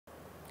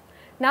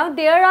Now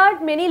there are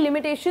many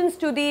limitations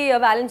to the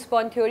valence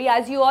bond theory,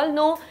 as you all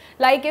know.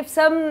 Like if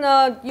some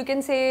you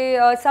can say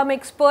some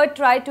expert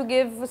try to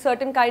give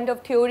certain kind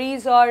of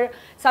theories or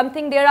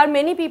something, there are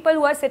many people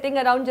who are sitting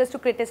around just to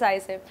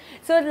criticize him.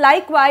 So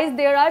likewise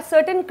there are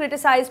certain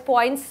criticized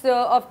points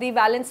of the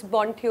valence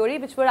bond theory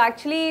which were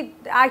actually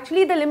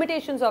the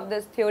limitations of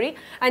this theory,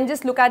 and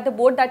just look at the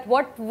board that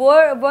what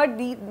were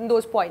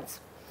those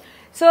points.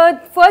 So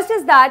first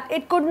is that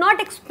it could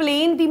not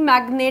explain the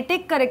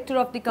magnetic character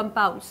of the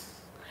compounds.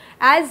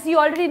 As you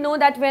already know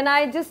that when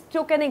I just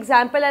took an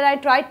example and I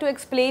tried to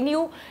explain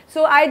you,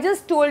 so I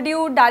just told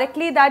you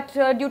directly that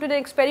due to the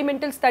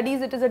experimental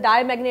studies it is a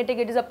diamagnetic,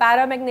 it is a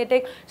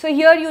paramagnetic, so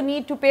here you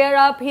need to pair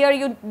up, here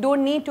you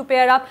don't need to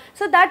pair up.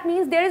 So that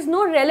means there is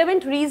no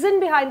relevant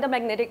reason behind the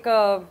magnetic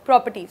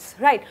properties,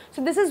 right.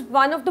 So this is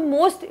one of the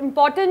most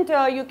important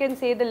you can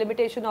say the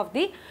limitation of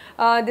the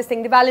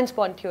the valence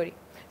bond theory.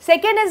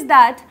 Second is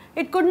that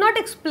it could not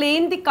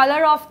explain the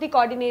color of the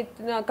coordinate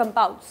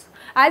compounds.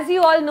 As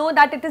you all know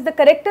that it is the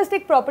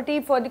characteristic property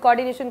for the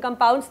coordination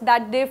compounds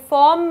that they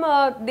form,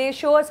 they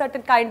show a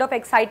certain kind of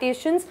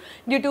excitations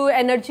due to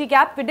energy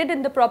gap. We did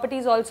in the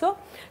properties also.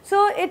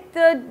 So it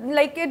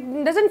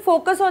it doesn't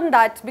focus on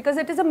that because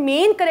it is a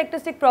main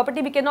characteristic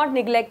property, we cannot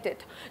neglect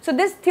it. So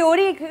this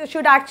theory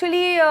should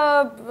actually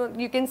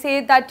you can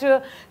say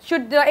that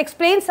should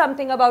explain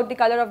something about the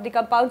color of the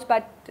compounds,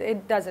 but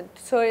it doesn't.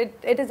 So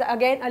it is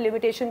again a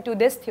limitation to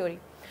this theory.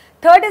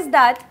 Third is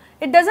that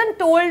it doesn't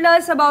told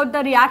us about the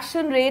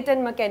reaction rate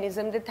and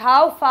mechanism, that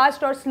how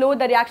fast or slow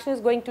the reaction is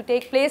going to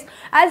take place.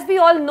 As we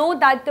all know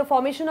that the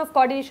formation of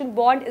coordination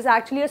bond is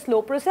actually a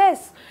slow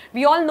process.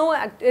 We all know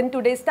in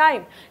today's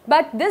time.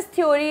 But this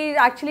theory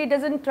actually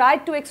doesn't try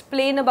to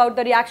explain about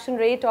the reaction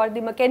rate or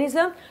the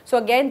mechanism. So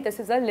again, this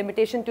is a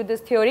limitation to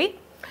this theory.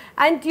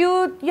 And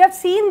you have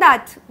seen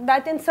that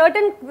in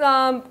certain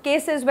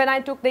cases when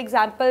I took the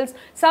examples,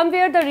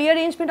 somewhere the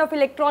rearrangement of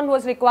electron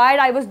was required,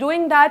 I was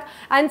doing that,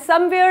 and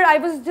somewhere I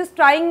was just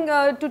trying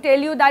to tell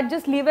you that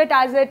just leave it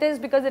as it is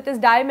because it is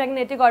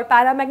diamagnetic or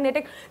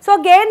paramagnetic. So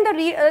again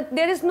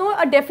there is no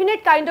a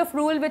definite kind of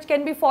rule which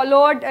can be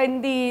followed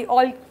in the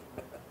all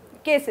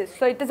cases.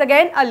 So it is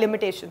again a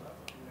limitation.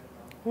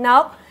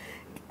 Now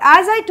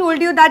as I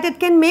told you that it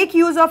can make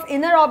use of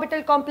inner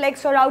orbital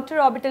complex or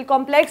outer orbital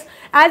complex,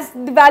 as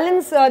the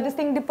valence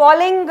de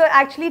Pauling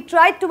actually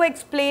tried to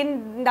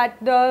explain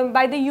that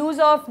by the use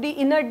of the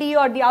inner D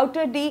or the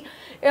outer D,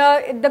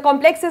 the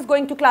complex is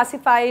going to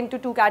classify into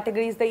two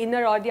categories, the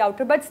inner or the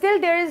outer, but still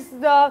there is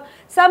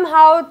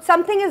somehow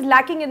something is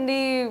lacking in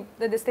the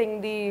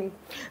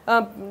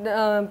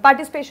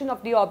participation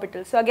of the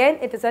orbital. So again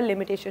it is a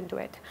limitation to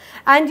it.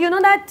 And you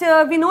know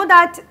that we know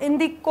that in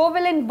the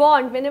covalent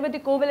bond, whenever the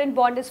covalent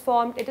bond is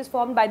formed, it is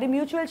formed by the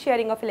mutual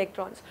sharing of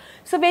electrons.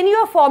 So when you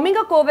are forming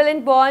a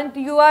covalent bond,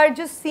 you are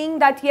just seeing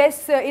that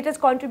yes, it is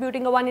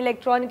contributing one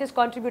electron, it is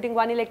contributing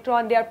one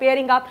electron, they are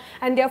pairing up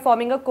and they are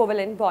forming a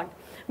covalent bond.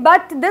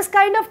 But this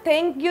kind of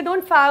thing you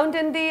don't found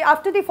in the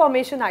after the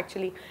formation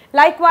actually.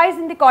 Likewise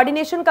in the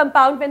coordination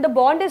compound, when the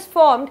bond is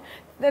formed,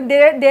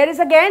 there is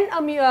again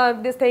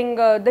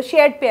the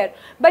shared pair,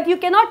 but you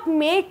cannot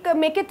make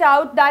it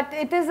out that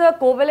it is a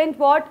covalent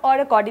bond or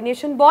a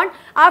coordination bond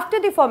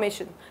after the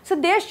formation. So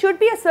there should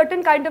be a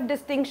certain kind of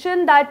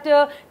distinction that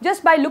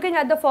just by looking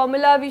at the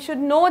formula we should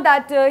know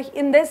that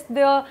in this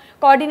the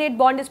coordinate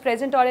bond is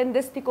present or in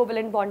this the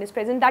covalent bond is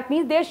present. That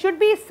means there should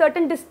be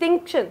certain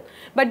distinction,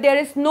 but there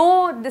is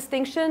no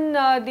distinction.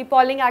 The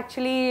Pauling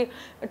actually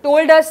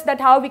told us that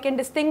how we can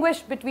distinguish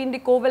between the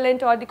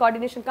covalent or the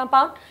coordination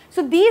compound.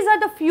 So these are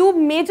the few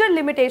major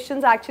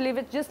limitations actually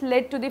which just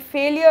led to the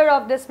failure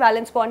of this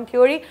valence bond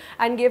theory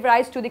and gave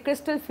rise to the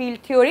crystal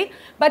field theory.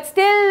 But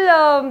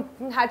still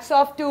hats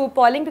off to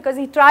Pauling because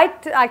he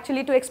tried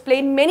actually to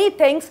explain many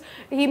things.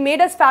 He made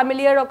us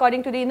familiar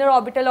according to the inner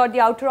orbital or the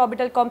outer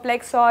orbital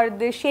complex or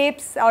the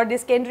shapes or the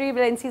secondary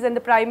valencies and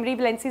the primary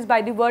valencies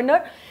by the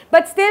Werner.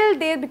 But still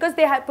because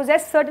they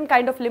possess certain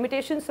kind of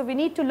limitations, so we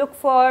need to look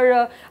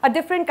for a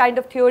different kind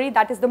of theory,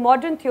 that is the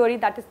modern theory,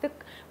 that is the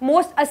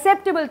most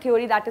acceptable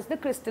theory, that is the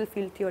crystal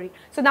field theory.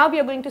 So now we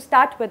are going to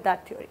start with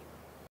that theory.